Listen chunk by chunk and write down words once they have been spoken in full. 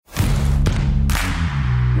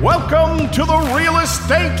Welcome to the Real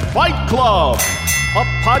Estate Fight Club, a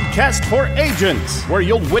podcast for agents where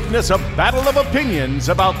you'll witness a battle of opinions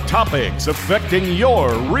about topics affecting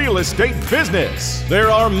your real estate business. There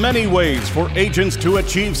are many ways for agents to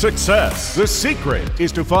achieve success. The secret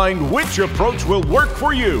is to find which approach will work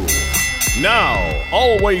for you. Now,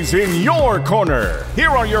 always in your corner, here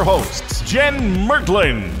are your hosts, Jenn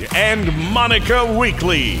Mertland and Monica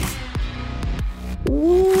Weekly.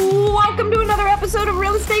 Welcome to another episode of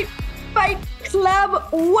Real Estate Fight Club.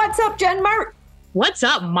 What's up, Jenn Mert? What's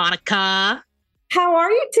up, Monica? How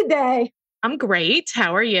are you today? I'm great.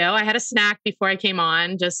 How are you? I had a snack before I came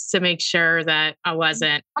on just to make sure that I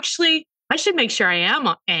wasn't. Actually, I should make sure I am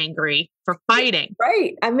angry for fighting.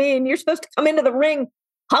 Right. I mean, you're supposed to come into the ring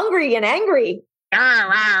hungry and angry.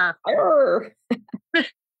 Arr, arr.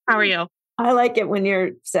 How are you? I like it when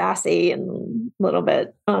you're sassy and a little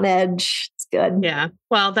bit on edge. It's good. Yeah.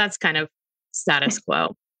 Well, that's kind of status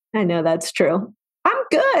quo. I know that's true. I'm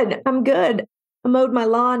good. I mowed my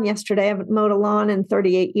lawn yesterday. I haven't mowed a lawn in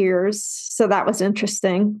 38 years. So that was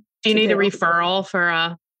interesting. Do you need a referral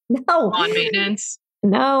for lawn maintenance?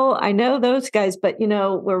 No, I know those guys, but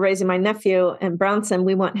we're raising my nephew in Brownson.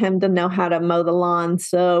 We want him to know how to mow the lawn.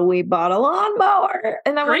 So we bought a lawnmower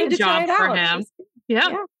and I wanted to try it out. Great job for him.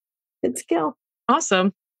 Yeah. Good skill.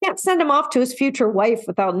 Awesome. Can't send him off to his future wife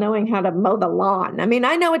without knowing how to mow the lawn. I mean,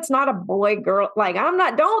 I know it's not a boy girl.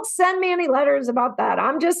 Don't send me any letters about that.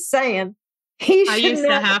 I'm just saying. I used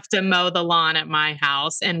to have to mow the lawn at my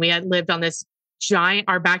house and we had lived on this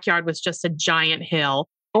our backyard was just a giant hill.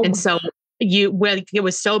 Oh and so it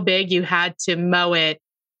was so big, you had to mow it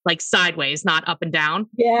like sideways, not up and down.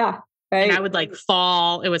 Yeah. Right. And I would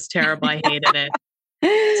fall. It was terrible. I hated it.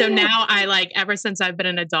 So now ever since I've been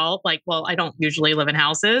an adult, I don't usually live in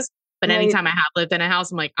houses, but anytime I have lived in a house,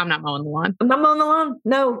 I'm like, I'm not mowing the lawn. I'm not mowing the lawn.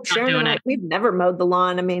 No, Sharon and I, we've never mowed the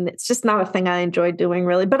lawn. I mean, it's just not a thing I enjoy doing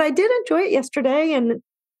really, but I did enjoy it yesterday and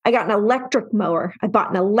I got an electric mower. I bought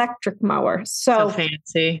an electric mower. So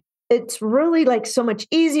fancy. It's really so much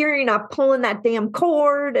easier. You're not pulling that damn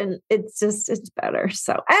cord and it's better.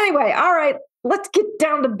 So anyway, all right, let's get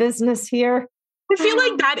down to business here. I feel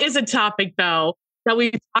like that is a topic though that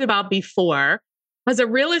we've talked about before. As a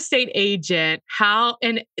real estate agent, as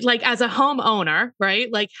a homeowner, right?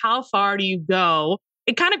 How far do you go?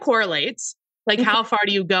 It kind of correlates. How far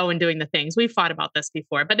do you go in doing the things? We've fought about this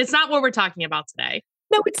before, but it's not what we're talking about today.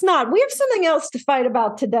 No, it's not. We have something else to fight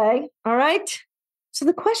about today. All right. So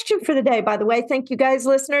the question for the day, by the way, thank you guys,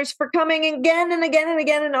 listeners, for coming again and again and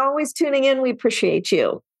again and always tuning in. We appreciate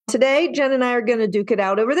you. Today, Jenn and I are going to duke it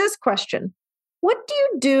out over this question. What do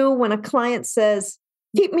you do when a client says,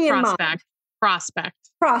 keep me in mind? Prospect.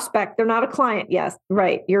 They're not a client. Yes.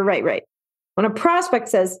 Right. You're right. When a prospect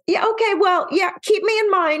says, yeah, okay, well, yeah, keep me in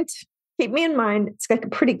mind. Keep me in mind. It's a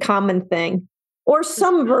pretty common thing or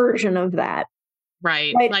some version of that.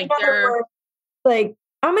 Right. I'm going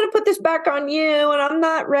to put this back on you and I'm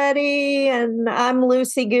not ready and I'm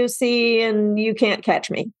loosey-goosey and you can't catch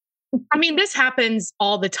me. I mean, this happens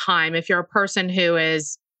all the time if you're a person who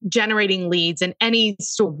is generating leads in any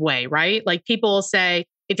sort of way, right? People will say,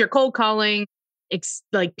 if you're cold calling,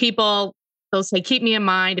 they'll say, keep me in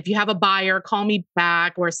mind. If you have a buyer, call me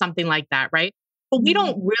back or something like that, right? But we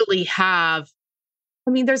don't really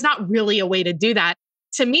there's not really a way to do that.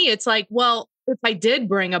 To me, it's if I did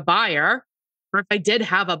bring a buyer, or if I did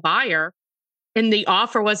have a buyer and the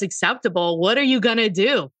offer was acceptable, what are you going to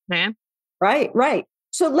do, man? Right.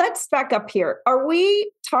 So let's back up here. Are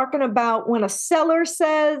we talking about when a seller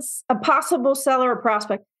says, a possible seller or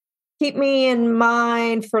prospect, keep me in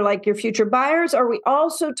mind for your future buyers? Are we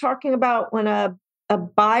also talking about when a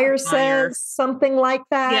buyer says something like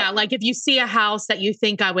that? Yeah. If you see a house that you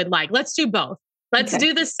think I would like, let's do both. Let's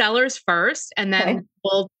do the sellers first. And then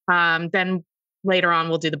then later on,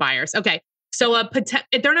 we'll do the buyers. Okay. So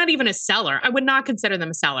they're not even a seller. I would not consider them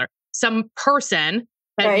a seller. Some person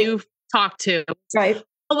that you've talked to. Right.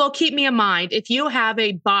 Oh, well, keep me in mind. If you have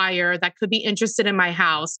a buyer that could be interested in my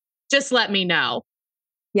house, just let me know.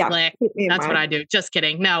 Yeah. That's what I do. Just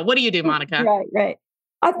kidding. No. What do you do, Monica? Right.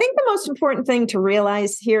 I think the most important thing to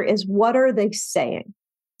realize here is what are they saying?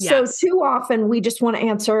 Yes. So too often we just want to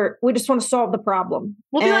answer, we just want to solve the problem.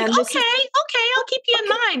 We'll be okay, I'll keep you in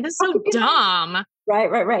mind. This is so dumb.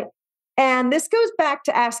 Right. And this goes back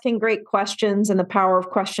to asking great questions and the power of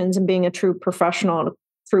questions and being a true professional and a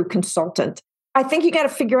true consultant. I think you got to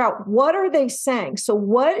figure out what are they saying? So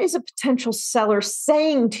what is a potential seller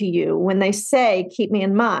saying to you when they say, keep me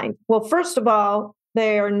in mind? Well, first of all,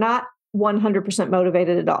 they are not 100%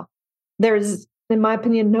 motivated at all. There's, in my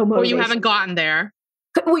opinion, no motivation. Or you haven't gotten there.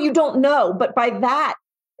 Well, you don't know. But by that,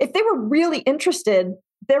 if they were really interested,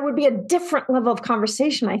 there would be a different level of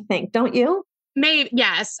conversation, I think, don't you? Maybe,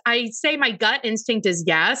 yes. I say my gut instinct is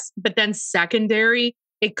yes, but then secondary,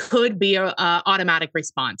 it could be a automatic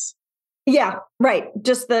response. Yeah, right.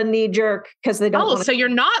 Just the knee jerk because they don't. Oh, so you're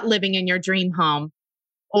not living in your dream home,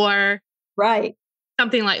 or right.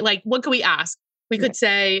 Something like what could we ask? We could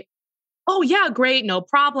say, "Oh yeah, great, no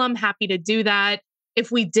problem, happy to do that."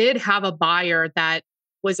 If we did have a buyer that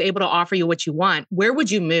was able to offer you what you want, where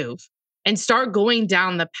would you move? And start going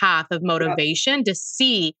down the path of motivation to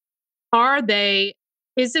see,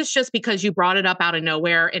 is this just because you brought it up out of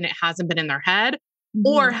nowhere and it hasn't been in their head?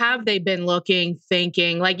 Or have they been looking,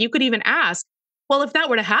 thinking, like you could even ask, well, if that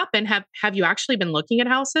were to happen, have you actually been looking at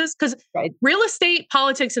houses? Because real estate,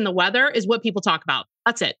 politics, and the weather is what people talk about.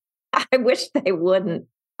 That's it. I wish they wouldn't.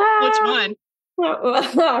 Which one?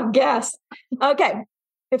 I guess. Okay.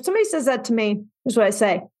 If somebody says that to me, here's what I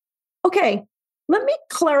say. Okay, let me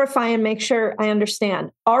clarify and make sure I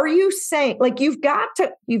understand. Are you saying, like, you've got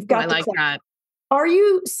to I like that. Are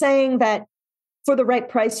you saying that for the right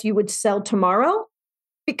price, you would sell tomorrow?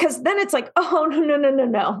 Because then it's like,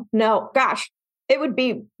 oh, no, gosh, it would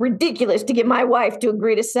be ridiculous to get my wife to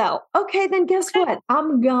agree to sell. Okay, then guess what?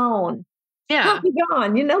 I'm gone. Yeah. I'm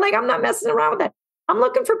gone. Like I'm not messing around with that. I'm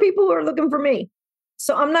looking for people who are looking for me.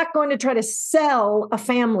 So I'm not going to try to sell a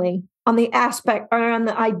family on the aspect or on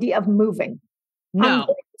the idea of moving. No. I'm going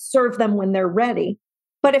to serve them when they're ready.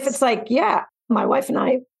 But if it's like, yeah, my wife and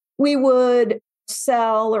I, we would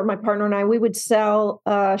sell, or my partner and I, we would sell,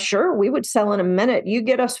 sure, we would sell in a minute. You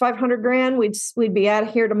get us 500 grand, we'd be out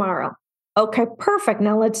of here tomorrow. Okay, perfect.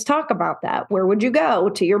 Now let's talk about that. Where would you go,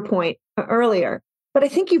 to your point earlier? But I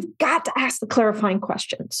think you've got to ask the clarifying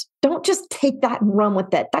questions. Don't just take that and run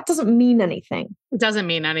with it. That doesn't mean anything. It doesn't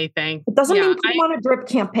mean anything. It doesn't mean you want a drip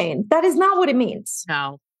campaign. That is not what it means.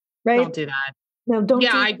 No, right? Don't do that. No, don't.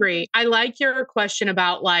 Yeah, I agree. I like your question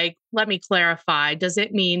about let me clarify. Does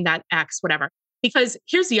it mean that X, whatever? Because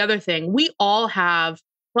here's the other thing. We all have,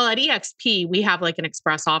 at EXP, we have an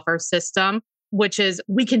express offer system, which is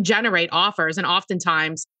we can generate offers and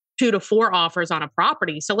oftentimes 2 to 4 offers on a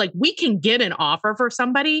property. So we can get an offer for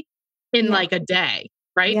somebody in a day,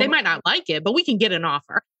 right? Yeah. They might not like it, but we can get an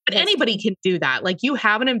offer. But anybody can do that. You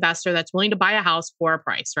have an investor that's willing to buy a house for a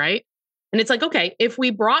price, right? And it's okay, if we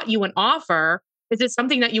brought you an offer, is it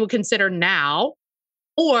something that you would consider now?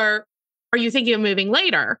 Or are you thinking of moving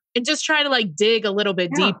later? And just try to dig a little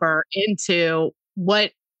bit deeper into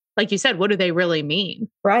what, like you said, what do they really mean?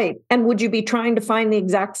 Right. And would you be trying to find the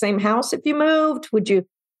exact same house if you moved?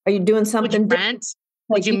 Are you doing something different? Rent?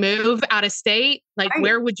 Would you move out of state?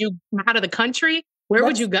 Where would you, out of the country? Where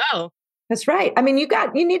would you go? That's right. I mean, you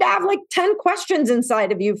need to have 10 questions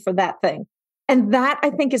inside of you for that thing. And that, I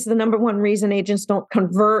think, is the number one reason agents don't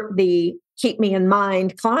convert the keep me in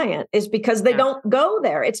mind client, is because they don't go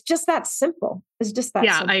there. It's just that simple. It's just that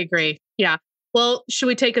simple. I agree. Yeah. Well, should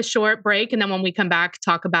we take a short break? And then when we come back,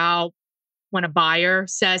 talk about when a buyer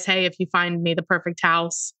says, hey, if you find me the perfect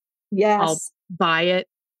house, I'll buy it.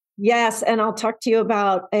 Yes. And I'll talk to you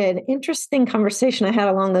about an interesting conversation I had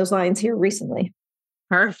along those lines here recently.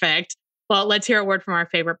 Perfect. Well, let's hear a word from our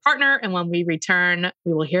favorite partner. And when we return,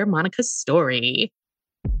 we will hear Monica's story.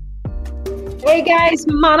 Hey guys,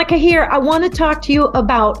 Monica here. I want to talk to you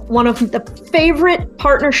about one of the favorite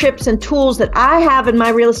partnerships and tools that I have in my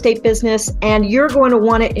real estate business, and you're going to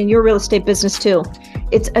want it in your real estate business too.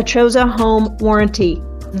 It's Achosa Home Warranty.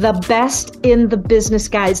 The best in the business,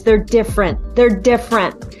 guys. They're different.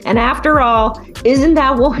 And after all, isn't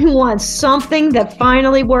that what we want? Something that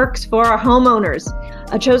finally works for our homeowners.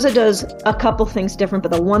 Achosa does a couple things different,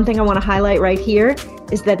 but the one thing I want to highlight right here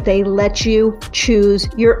is that they let you choose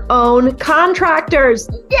your own contractors.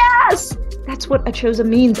 Yes! That's what Achosa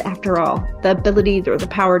means after all, the ability or the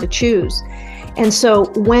power to choose. And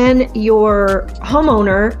so when your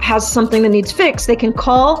homeowner has something that needs fixed, they can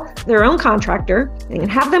call their own contractor, they can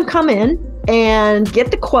have them come in and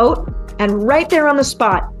get the quote, and right there on the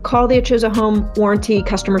spot, call the Achosa Home Warranty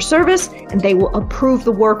customer service, and they will approve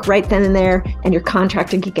the work right then and there, and your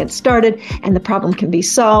contractor can get started, and the problem can be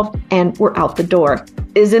solved, and we're out the door.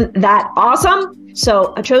 Isn't that awesome?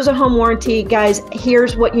 So Achosa Home Warranty, guys,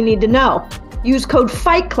 here's what you need to know. Use code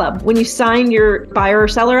Fight Club when you sign your buyer or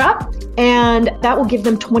seller up, and that will give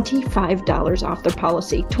them $25 off their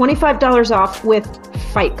policy. $25 off with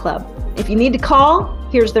Fight Club. If you need to call,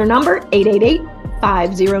 here's their number,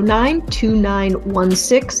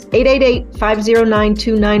 888-509-2916,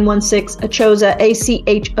 888-509-2916, Achosa,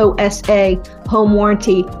 Achosa, Home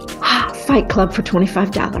Warranty. Fight Club for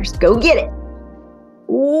 $25. Go get it.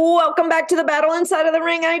 Welcome back to the battle inside of the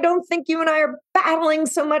ring. I don't think you and I are battling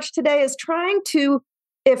so much today as trying to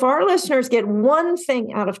if our listeners get one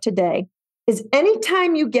thing out of today, is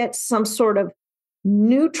anytime you get some sort of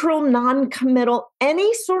neutral, non-committal,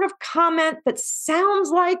 any sort of comment that sounds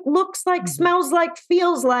like, looks like, smells like,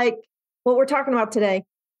 feels like what we're talking about today,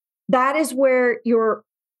 that is where your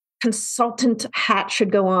consultant hat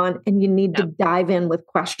should go on, and you need to dive in with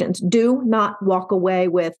questions. Do not walk away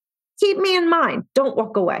with, keep me in mind. Don't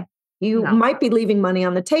walk away. You might be leaving money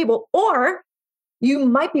on the table, or you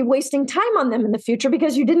might be wasting time on them in the future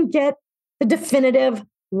because you didn't get the definitive,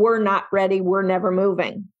 we're not ready, we're never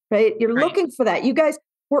moving, right? You're looking for that. You guys,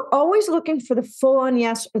 we're always looking for the full on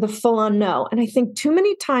yes or the full on no. And I think too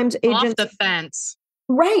many times agents— off the fence.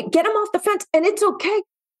 Right. Get them off the fence. And it's okay.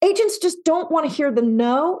 Agents just don't want to hear the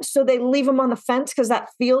no, so they leave them on the fence because that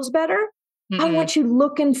feels better. I want you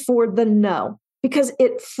looking for the no, because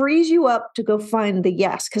it frees you up to go find the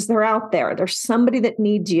yes, because they're out there. There's somebody that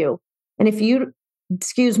needs you. And if you,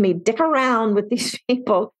 dick around with these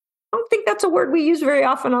people, I don't think that's a word we use very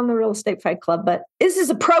often on the Real Estate Fight Club, but this is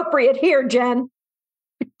appropriate here, Jen.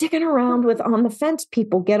 But dicking around with on the fence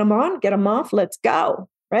people, get them on, get them off, let's go,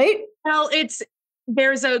 right? Well,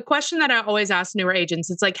 there's a question that I always ask newer agents.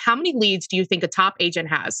 It's like, how many leads do you think a top agent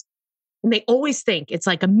has? And they always think it's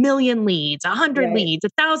like 1 million leads, 100 leads,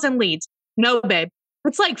 1,000 leads. No, babe,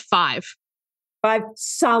 it's like 5. 5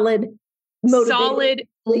 solid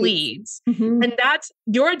leads. And that's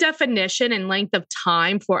your definition and length of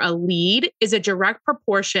time for a lead is a direct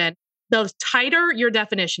proportion. The tighter your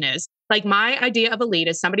definition is, like my idea of a lead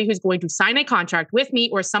is somebody who's going to sign a contract with me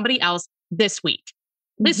or somebody else this week.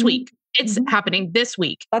 This week. It's happening this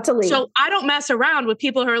week. That's a lead. So I don't mess around with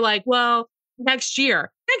people who are like, well, next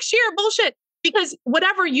year, bullshit. Because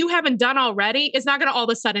whatever you haven't done already is not going to all of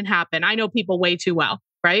a sudden happen. I know people way too well,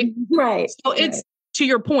 right? Right. So it's to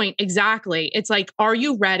your point, exactly. It's like, are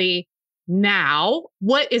you ready now?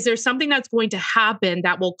 Is there something that's going to happen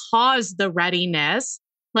that will cause the readiness?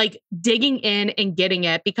 Like digging in and getting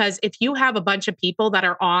it. Because if you have a bunch of people that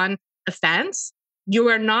are on the fence, you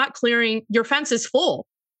are not clearing, your fence is full.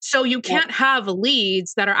 So you can't have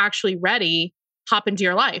leads that are actually ready hop into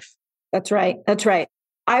your life. That's right. That's right.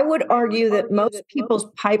 I would argue that most people's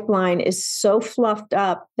pipeline is so fluffed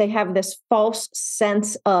up. They have this false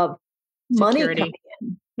sense of money coming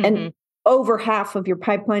in. And over half of your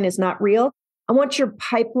pipeline is not real. I want your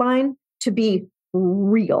pipeline to be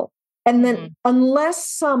real. And then unless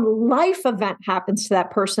some life event happens to that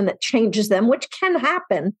person that changes them, which can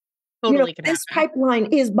happen, Totally this pipeline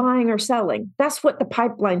is buying or selling. That's what the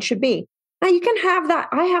pipeline should be. Now you can have that.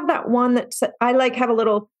 I have that one that's, I like have a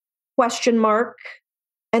little question mark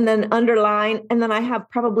and then underline. And then I have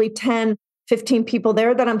probably 10, 15 people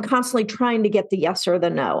there that I'm constantly trying to get the yes or the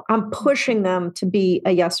no. I'm pushing them to be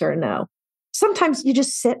a yes or a no. Sometimes you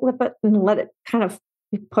just sit with it and let it kind of,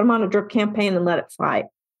 you put them on a drip campaign and let it fly,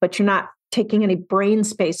 but you're not taking any brain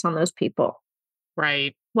space on those people.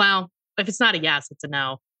 Right. Well, if it's not a yes, it's a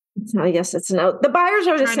no. It's not a yes, it's a no. The buyers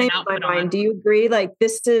are the same in my mind. Do you agree? Like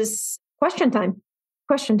this is question time,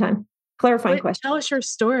 clarifying question. Tell us your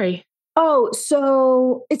story. Oh,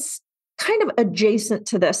 so it's kind of adjacent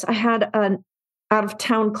to this. I had an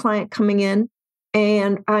out-of-town client coming in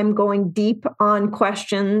and I'm going deep on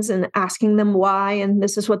questions and asking them why, and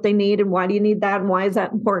this is what they need. And why do you need that? And why is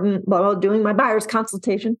that important? While doing my buyer's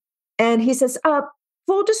consultation. And he says,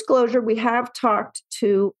 full disclosure, we have talked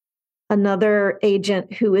to another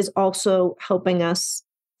agent who is also helping us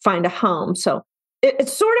find a home. So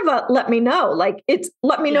it's sort of a let me know, like it's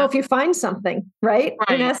let me know if you find something, right?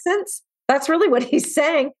 In essence, that's really what he's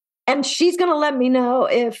saying. And she's going to let me know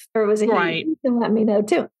if, or was it he can let me know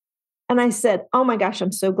too. And I said, oh my gosh,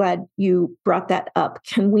 I'm so glad you brought that up.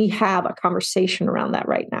 Can we have a conversation around that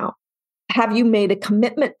right now? Have you made a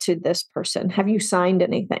commitment to this person? Have you signed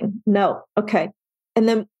anything? No. Okay. And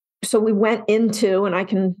then so we went into, and I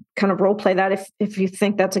can kind of role play that if you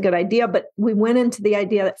think that's a good idea, but we went into the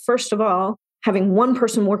idea that first of all, having one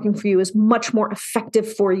person working for you is much more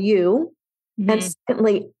effective for you. And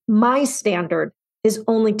secondly, my standard is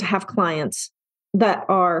only to have clients that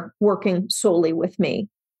are working solely with me.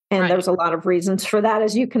 And there's a lot of reasons for that,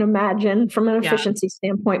 as you can imagine, from an efficiency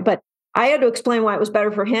standpoint. But I had to explain why it was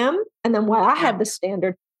better for him and then why I had the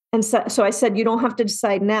standard. And so I said, you don't have to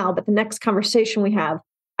decide now, but the next conversation we have,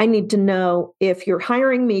 I need to know if you're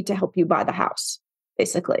hiring me to help you buy the house,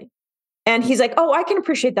 basically. And he's like, oh, I can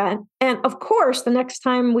appreciate that. And of course, the next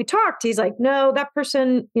time we talked, he's like, no, that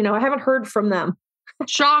person, I haven't heard from them.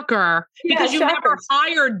 Shocker. Because you never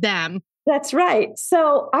hired them. That's right.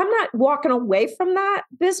 So I'm not walking away from that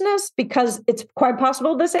business because it's quite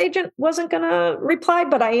possible this agent wasn't going to reply,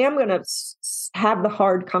 but I am going to have the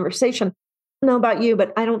hard conversation. know about you,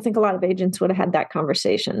 but I don't think a lot of agents would have had that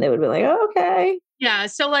conversation. They would be like, oh, okay. Yeah.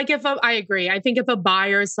 So like I agree. I think if a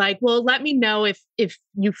buyer is like, well, let me know if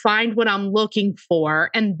you find what I'm looking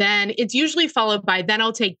for. And then it's usually followed by, then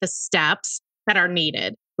I'll take the steps that are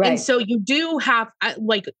needed. Right. And so you do have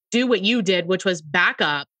do what you did, which was back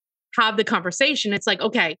up, have the conversation. It's like,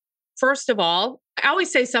 okay, first of all, I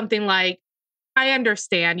always say something like, I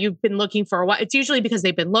understand you've been looking for a while. It's usually because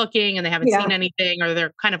they've been looking and they haven't seen anything or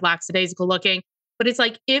they're kind of lackadaisical looking. But it's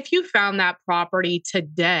like, if you found that property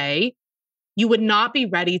today, you would not be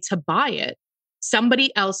ready to buy it.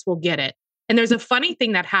 Somebody else will get it. And there's a funny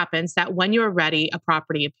thing that happens that when you're ready, a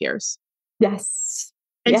property appears. Yes.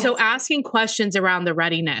 And so asking questions around the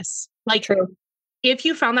readiness, like if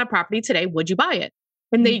you found that property today, would you buy it?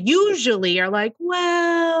 And they usually are like,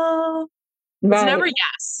 well, it's never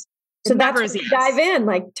yes. So that's where you dive in.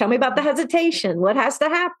 Like, tell me about the hesitation. What has to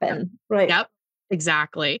happen? Right. Yep.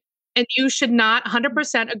 Exactly. And you should not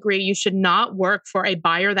 100% agree. You should not work for a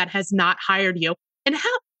buyer that has not hired you. And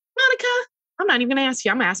how, Monica, I'm not even going to ask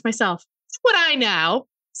you. I'm going to ask myself. That's what I know.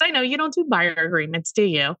 Because I know you don't do buyer agreements, do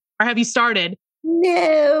you? Or have you started?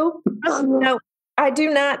 No, no, I do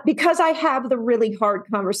not, because I have the really hard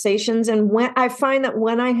conversations. And when I find that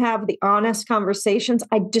when I have the honest conversations,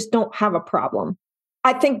 I just don't have a problem.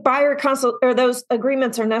 I think buyer consult or those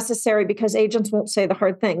agreements are necessary because agents won't say the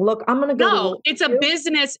hard thing. Look, I'm going to go. No, it's a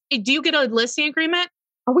business. Do you get a listing agreement?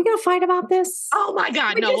 Are we going to fight about this? Oh my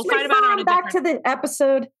God. No, we'll fight about it on a back to the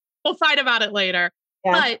episode. We'll fight about it later.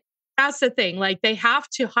 Yeah. But that's the thing. Like they have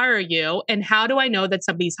to hire you. And how do I know that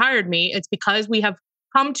somebody's hired me? It's because we have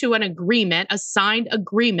come to an agreement, a signed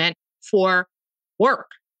agreement for work.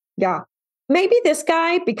 Yeah. Maybe this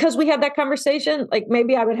guy, because we had that conversation, like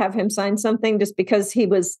maybe I would have him sign something just because he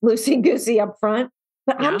was loosey-goosey up front.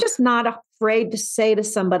 But I'm just not afraid to say to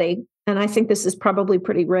somebody, and I think this is probably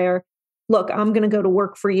pretty rare, look, I'm going to go to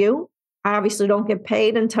work for you. I obviously don't get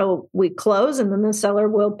paid until we close, and then the seller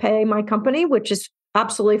will pay my company, which is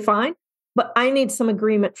absolutely fine. But I need some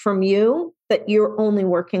agreement from you that you're only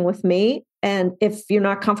working with me. And if you're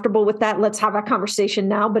not comfortable with that, let's have a conversation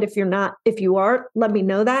now. But if you are, let me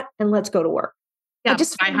know that and let's go to work. Yeah,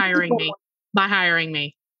 by hiring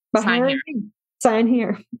me. Sign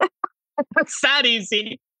here. It's that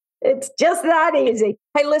easy. It's just that easy.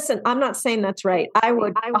 Hey, listen, I'm not saying that's right. I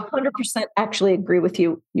would 100% actually agree with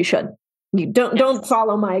you. You should. You don't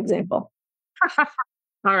follow my example.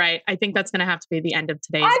 All right. I think that's going to have to be the end of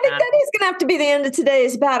today's battle. I think that is going to have to be the end of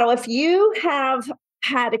today's battle. If you have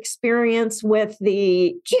had experience with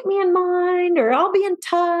the keep me in mind or I'll be in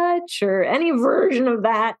touch or any version of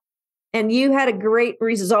that, and you had a great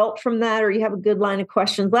result from that, or you have a good line of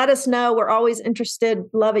questions, let us know. We're always interested.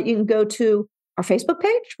 Love it. You can go to our Facebook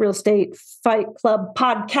page, Real Estate Fight Club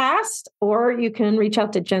Podcast, or you can reach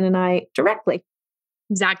out to Jen and I directly.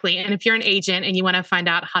 Exactly. And if you're an agent and you want to find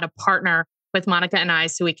out how to partner with Monica and I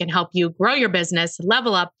so we can help you grow your business,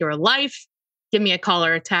 level up your life, give me a call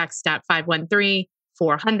or a text at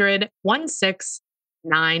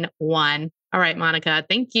 513-400-1691. All right, Monica,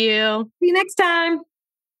 thank you. See you next time.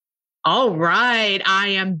 All right. I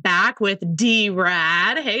am back with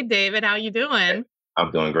D-Rad. Hey, David, how you doing?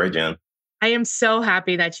 I'm doing great, Jen. I am so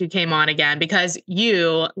happy that you came on again because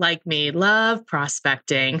you, like me, love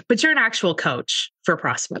prospecting, but you're an actual coach for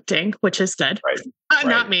prospecting, which is good. Right.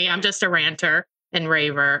 Not me. I'm just a ranter and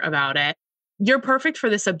raver about it. You're perfect for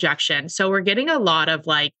this objection. So we're getting a lot of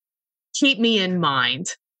like, keep me in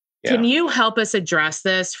mind. Yeah. Can you help us address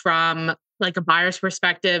this from like a buyer's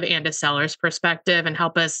perspective and a seller's perspective and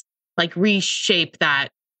help us like reshape that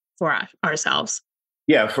for ourselves?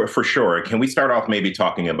 Yeah, for sure. Can we start off maybe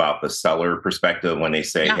talking about the seller perspective when they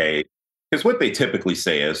say, hey, because what they typically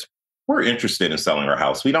say is, we're interested in selling our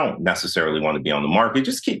house. We don't necessarily want to be on the market.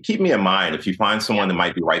 Just keep me in mind. If you find someone that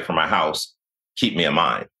might be right for my house, keep me in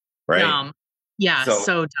mind, right? Dumb. Yeah,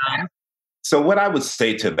 so dumb. So what I would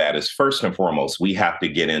say to that is, first and foremost, we have to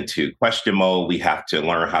get into question mode. We have to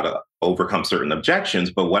learn how to overcome certain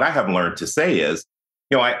objections. But what I have learned to say is,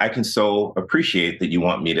 I can so appreciate that you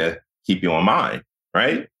want me to keep you in mind.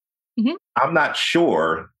 Right? Mm-hmm. I'm not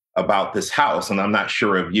sure about this house and I'm not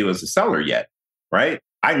sure of you as a seller yet. Right?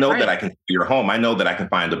 I know that I can do your home. I know that I can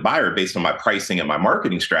find a buyer based on my pricing and my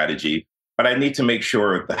marketing strategy, but I need to make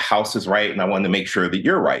sure the house is right. And I want to make sure that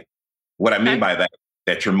you're right. What I mean by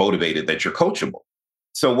that you're motivated, that you're coachable.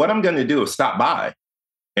 So what I'm going to do is stop by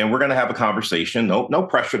and we're going to have a conversation. No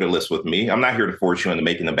pressure to list with me. I'm not here to force you into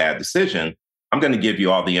making a bad decision. I'm going to give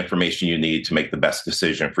you all the information you need to make the best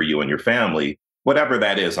decision for you and your family. Whatever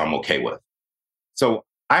that is, I'm okay with. So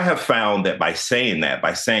I have found that by saying,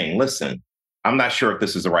 listen, I'm not sure if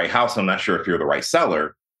this is the right house. I'm not sure if you're the right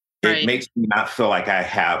seller. It makes me not feel like I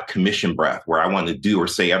have commission breath where I want to do or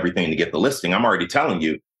say everything to get the listing. I'm already telling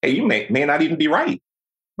you, hey, you may not even be right.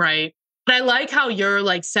 Right. But I like how you're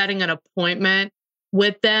like setting an appointment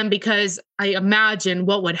with them, because I imagine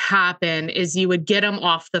what would happen is you would get them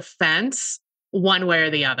off the fence one way or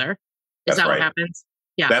the other. Is that what happens?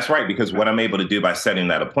 Yeah. That's right. Because what I'm able to do by setting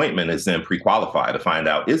that appointment is then pre-qualify to find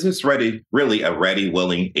out, is this really a ready,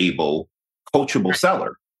 willing, able, coachable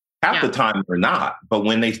seller? Half the time they're not. But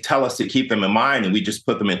when they tell us to keep them in mind and we just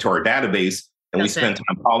put them into our database and we spend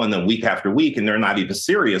time calling them week after week and they're not even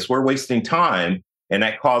serious, we're wasting time. And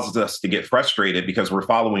that causes us to get frustrated because we're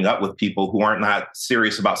following up with people who aren't not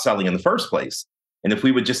serious about selling in the first place. And if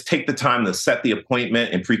we would just take the time to set the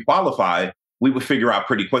appointment and pre-qualify, we would figure out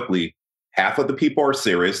pretty quickly, half of the people are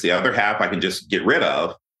serious. The other half I can just get rid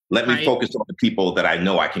of. Let me focus on the people that I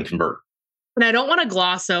know I can convert. And I don't want to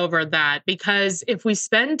gloss over that, because if we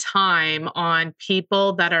spend time on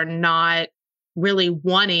people that are not really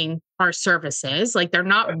wanting our services, like they're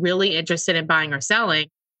not really interested in buying or selling,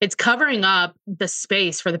 it's covering up the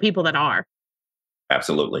space for the people that are.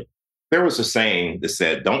 Absolutely. There was a saying that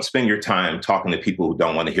said, don't spend your time talking to people who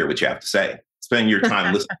don't want to hear what you have to say. Spend your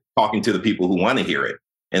time talking to the people who want to hear it.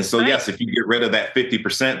 And so, yes, if you get rid of that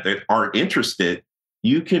 50% that aren't interested,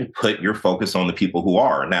 you can put your focus on the people who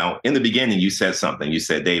are. Now, in the beginning, you said something. You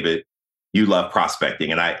said, David, you love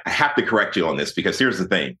prospecting. And I have to correct you on this, because here's the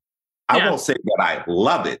thing. I won't say that I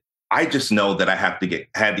love it. I just know that I had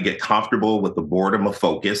to get comfortable with the boredom of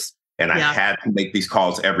focus. And I had to make these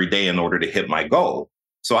calls every day in order to hit my goal.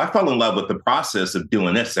 So I fell in love with the process of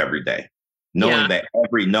doing this every day, knowing that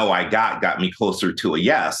every no I got me closer to a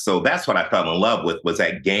yes. So that's what I fell in love with, was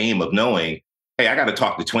that game of knowing, hey, I got to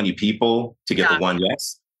talk to 20 people to get the one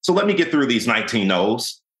yes. So let me get through these 19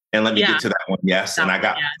 no's and let me get to that one yes. And I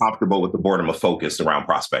got comfortable with the boredom of focus around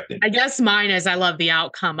prospecting. I guess mine is I love the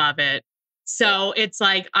outcome of it. So it's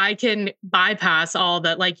like I can bypass all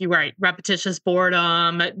the, like you write, repetitious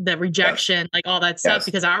boredom, the rejection, like all that stuff,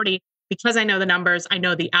 because I know the numbers, I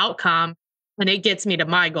know the outcome, and it gets me to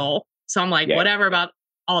my goal. So I'm like, whatever about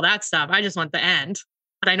all that stuff. I just want the end,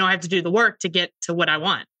 but I know I have to do the work to get to what I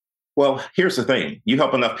want. Well, here's the thing. You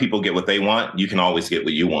help enough people get what they want, you can always get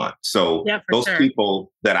what you want. So those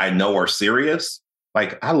people that I know are serious,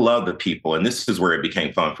 like I love the people, and this is where it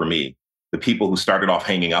became fun for me. The people who started off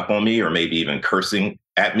hanging up on me or maybe even cursing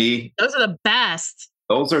at me. Those are the best.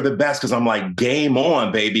 Those are the best, because I'm like, game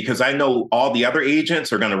on, baby, because I know all the other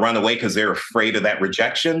agents are going to run away because they're afraid of that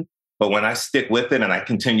rejection. But when I stick with it and I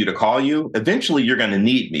continue to call you, eventually you're going to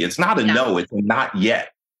need me. It's not a no, it's a not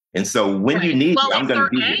yet. And so when you need me, I'm going to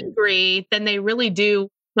be angry, then they really do.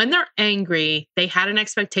 When they're angry, they had an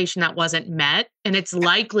expectation that wasn't met. And it's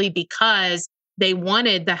likely because they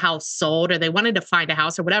wanted the house sold or they wanted to find a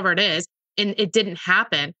house or whatever it is, and it didn't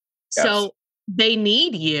happen. Yes. So they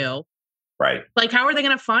need you. Right. Like, how are they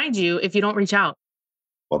going to find you if you don't reach out?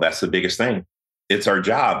 Well, that's the biggest thing. It's our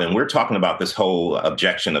job. And we're talking about this whole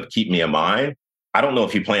objection of keep me in mind. I don't know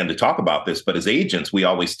if you plan to talk about this, but as agents, we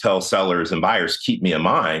always tell sellers and buyers, keep me in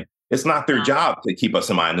mind. It's not their job to keep us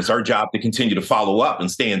in mind. It's our job to continue to follow up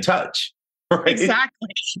and stay in touch. Right? Exactly.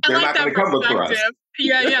 They're not going to come look for us.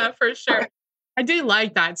 Yeah, for sure. I do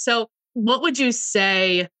like that. So what would you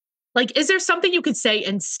say? Like, is there something you could say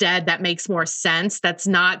instead that makes more sense? That's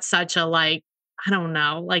not such a, like, I don't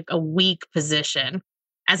know, like a weak position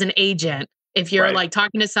as an agent. If you're like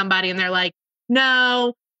talking to somebody and they're like,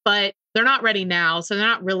 no, but they're not ready now. So they're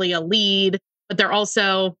not really a lead, but they're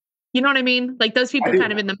also, you know what I mean? Like those people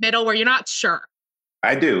kind of in the middle where you're not sure.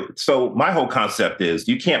 I do. So my whole concept is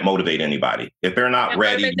you can't motivate anybody. If they're not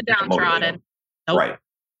ready, you can't motivate them. Nope. Right.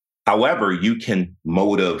 However, you can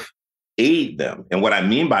aid them. And what I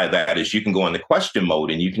mean by that is you can go into question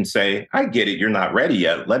mode and you can say, I get it. You're not ready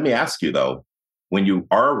yet. Let me ask you though, when you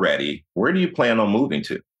are ready, where do you plan on moving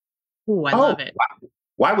to? Ooh, I love it.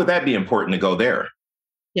 Why would that be important to go there?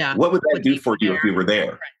 Yeah. What would that do for you if you were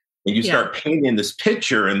there? Right. And you start painting this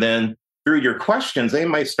picture, and then through your questions, they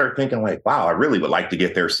might start thinking like, wow, I really would like to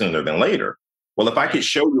get there sooner than later. Well, if I could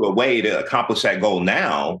show you a way to accomplish that goal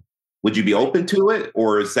now, would you be open to it?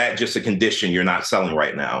 Or is that just a condition you're not selling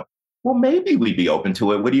right now? Well, maybe we'd be open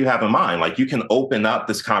to it. What do you have in mind? Like you can open up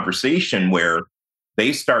this conversation where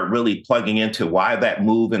they start really plugging into why that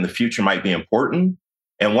move in the future might be important.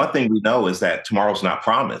 And one thing we know is that tomorrow's not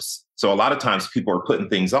promised. So a lot of times people are putting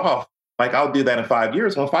things off. Like, I'll do that in 5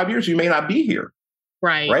 years. Well, in 5 years, you may not be here.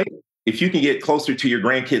 Right. If you can get closer to your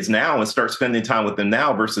grandkids now and start spending time with them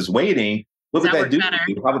now versus waiting, what would that do to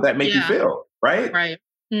you? How would that make you feel? Right. Right.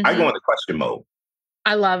 Mm-hmm. I go into question mode.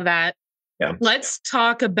 I love that. Yeah. Let's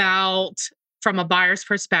talk about from a buyer's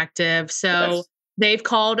perspective. So they've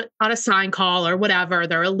called on a sign call or whatever.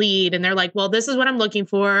 They're a lead and they're like, well, this is what I'm looking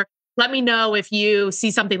for. Let me know if you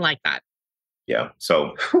see something like that. Yeah.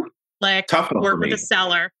 So like tough one work for with me. a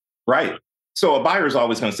seller. Right. So a buyer is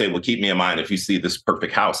always going to say, well, keep me in mind. If you see this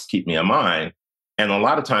perfect house, keep me in mind. And a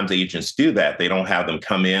lot of times agents do that. They don't have them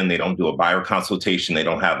come in. They don't do a buyer consultation. They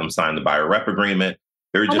don't have them sign the buyer rep agreement.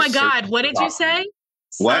 They're Oh just my God. What did you say?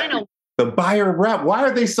 What? The buyer rep. Why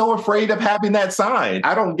are they so afraid of having that signed?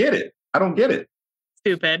 I don't get it.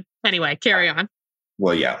 Stupid. Anyway, carry on.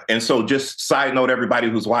 Well, yeah. And so just side note, everybody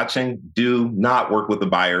who's watching, do not work with a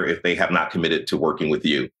buyer if they have not committed to working with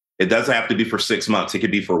you. It doesn't have to be for 6 months. It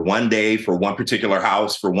could be for one day, for one particular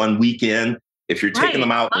house, for one weekend. If you're taking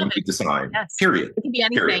them out, then you need to sign. Yes. Period. It can be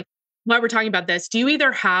anything. Period. While we're talking about this, do you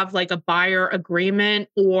either have like a buyer agreement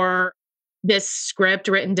or this script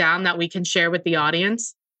written down that we can share with the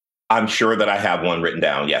audience? I'm sure that I have one written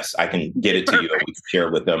down. Yes, I can get it to you and we can share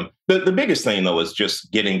it with them. The biggest thing, though, is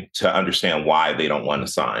just getting to understand why they don't want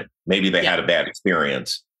to sign. Maybe they had a bad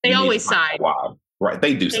experience. They always sign. Why. Right.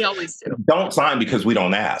 They do. They always do. Don't sign because we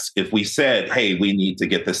don't ask. If we said, hey, we need to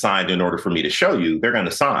get this signed in order for me to show you, they're going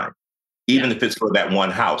to sign. Even if it's for that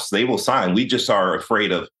one house, they will sign. We just are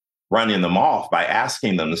afraid of running them off by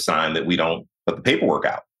asking them to sign that we don't put the paperwork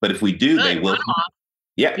out. But if we do, they will.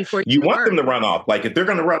 Yeah. You want them to run off. Like if they're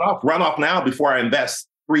going to run off now before I invest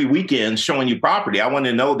 3 weekends showing you property. I want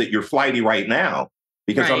to know that you're flighty right now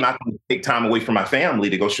because I'm not going to take time away from my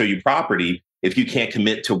family to go show you property if you can't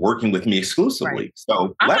commit to working with me exclusively. Right.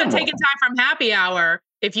 So I'm not taking time from happy hour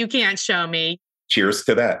if you can't show me. Cheers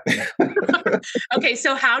to that. Okay.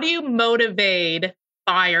 So how do you motivate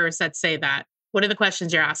buyers that say that? What are the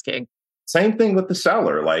questions you're asking? Same thing with the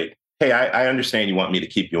seller. Like, hey, I understand you want me to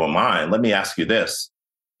keep you in mind. Let me ask you this.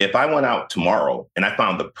 If I went out tomorrow and I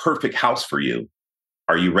found the perfect house for you,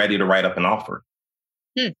 are you ready to write up an offer?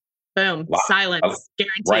 Boom. Silence.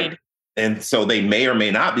 Guaranteed. Right. And so they may or may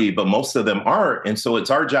not be, but most of them aren't. And so it's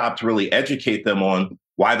our job to really educate them on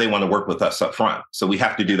why they want to work with us up front. So we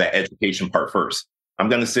have to do that education part first. I'm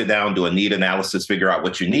going to sit down, do a need analysis, figure out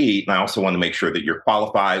what you need. And I also want to make sure that you're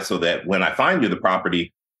qualified so that when I find you the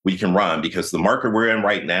property, we can run, because the market we're in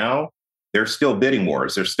right now, there's still bidding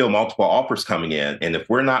wars. There's still multiple offers coming in. And if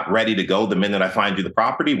we're not ready to go the minute I find you the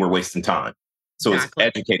property, we're wasting time. So it's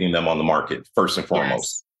educating them on the market first and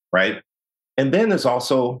foremost, right? And then there's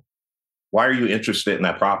also, why are you interested in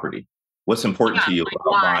that property? What's important to you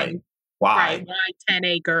about buying? Why? Right. Why 10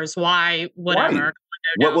 acres? Why whatever? Right.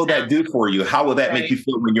 What will that do for you? How will that make you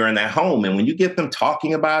feel when you're in that home? And when you get them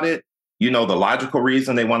talking about it, you know, the logical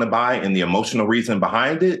reason they want to buy and the emotional reason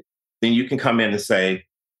behind it, then you can come in and say,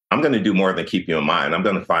 I'm going to do more than keep you in mind. I'm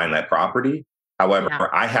going to find that property. However,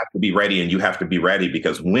 I have to be ready and you have to be ready,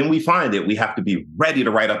 because when we find it, we have to be ready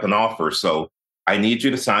to write up an offer. So I need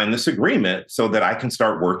you to sign this agreement so that I can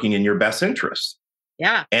start working in your best interest.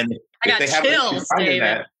 Yeah. And I got chills, David.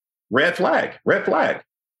 That, red flag.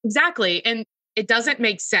 Exactly. And it doesn't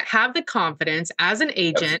make sense. Have the confidence as an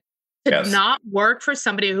agent to not work for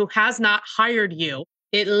somebody who has not hired you.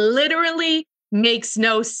 It literally makes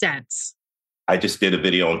no sense. I just did a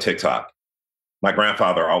video on TikTok. My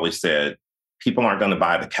grandfather always said, people aren't going to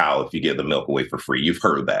buy the cow if you give the milk away for free. You've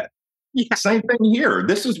heard that. Yeah. Same thing here.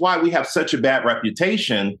 This is why we have such a bad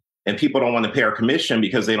reputation and people don't want to pay our commission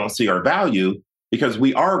because they don't see our value, because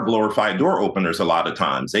we are glorified door openers a lot of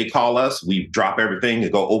times. They call us, we drop everything to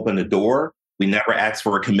go open the door. We never ask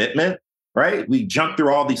for a commitment, right? We jump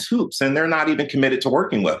through all these hoops and they're not even committed to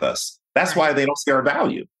working with us. That's why they don't see our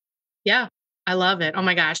value. Yeah. I love it. Oh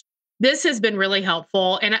my gosh. This has been really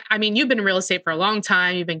helpful. And I mean, you've been in real estate for a long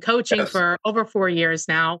time. You've been coaching for over 4 years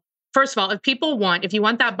now. First of all, if you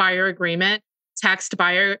want that buyer agreement, text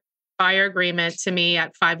buyer agreement to me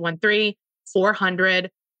at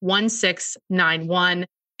 513-400-1691,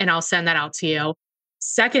 and I'll send that out to you.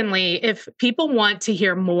 Secondly, if people want to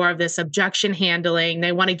hear more of this objection handling,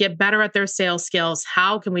 they want to get better at their sales skills,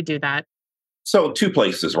 how can we do that? So 2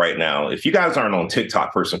 places right now. If you guys aren't on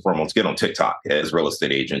TikTok, first and foremost, get on TikTok. As real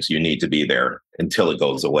estate agents, you need to be there until it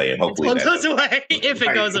goes away. And hopefully it goes away. If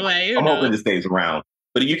it goes away. I'm hoping it stays around.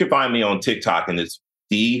 But you can find me on TikTok, and it's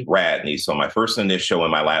D Radney. So my first initial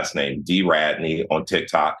and my last name, D Radney on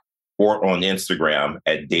TikTok, or on Instagram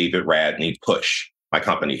at David Radney Push, my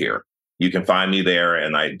company here. You can find me there,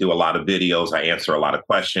 and I do a lot of videos. I answer a lot of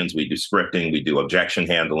questions. We do scripting. We do objection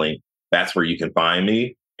handling. That's where you can find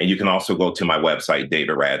me. And you can also go to my website,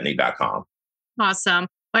 davidradney.com. Awesome.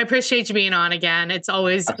 I appreciate you being on again. It's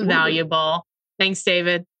always valuable. Thanks,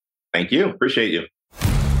 David. Thank you. Appreciate you.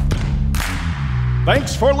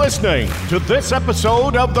 Thanks for listening to this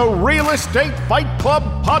episode of the Real Estate Fight Club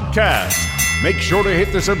podcast. Make sure to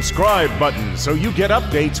hit the subscribe button so you get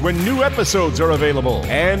updates when new episodes are available.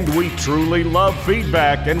 And we truly love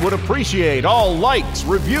feedback and would appreciate all likes,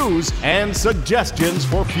 reviews, and suggestions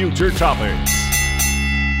for future topics.